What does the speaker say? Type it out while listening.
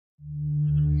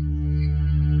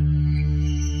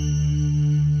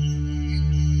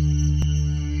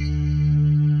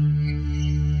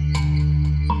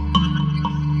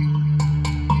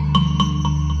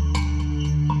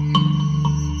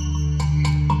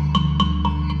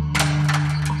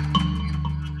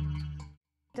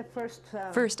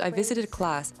First, I visited a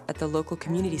class at the local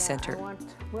community center. I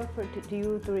want Wilfred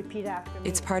you to repeat after me.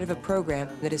 It's part of a program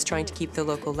that is trying to keep the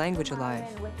local language alive.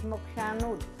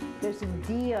 There's a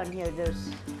D on here,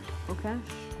 okay?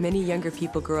 Many younger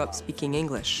people grow up speaking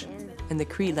English, and the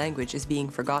Cree language is being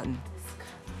forgotten.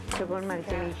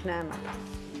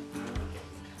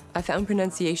 I found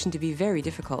pronunciation to be very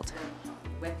difficult.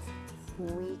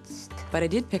 But I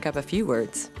did pick up a few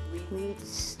words.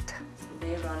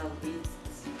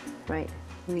 Right.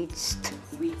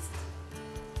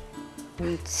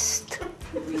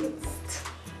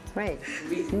 Right.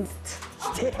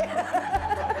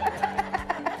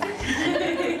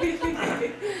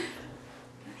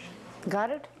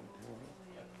 Got it?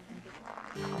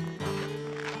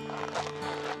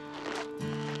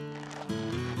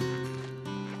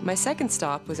 My second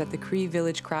stop was at the Cree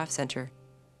Village Craft Center,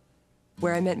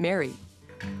 where I met Mary.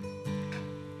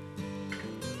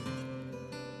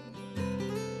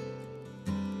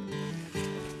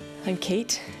 I'm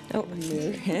Kate. Oh,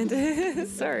 and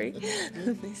sorry.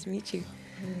 Nice to meet you.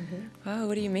 Wow,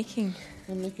 what are you making?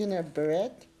 I'm making a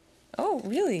beret. Oh,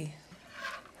 really?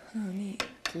 Oh, neat.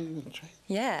 So you want to try?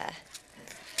 Yeah.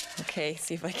 Okay,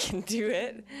 see if I can do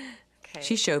it. Okay.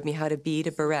 She showed me how to bead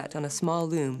a barrette on a small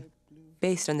loom,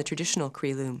 based on the traditional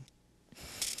Cree loom.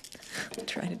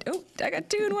 Oh, I got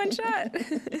two in one shot.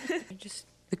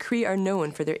 The Cree are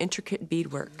known for their intricate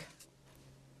beadwork,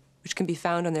 which can be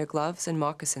found on their gloves and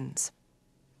moccasins.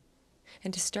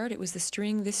 And to start, it was this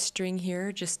string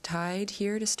here, just tied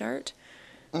here to start?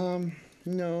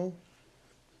 No.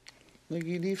 Like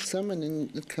you leave some and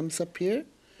then it comes up here,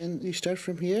 and you start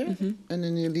from here, and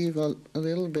then you leave a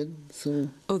little bit, so...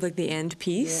 Oh, like the end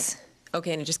piece? Yeah.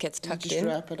 Okay, and it just gets tucked in? Just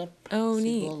wrap it up. Oh,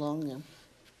 neat. Go along, yeah.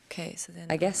 Okay, so then...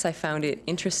 I guess I found it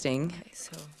interesting,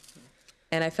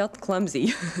 and I felt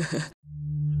clumsy.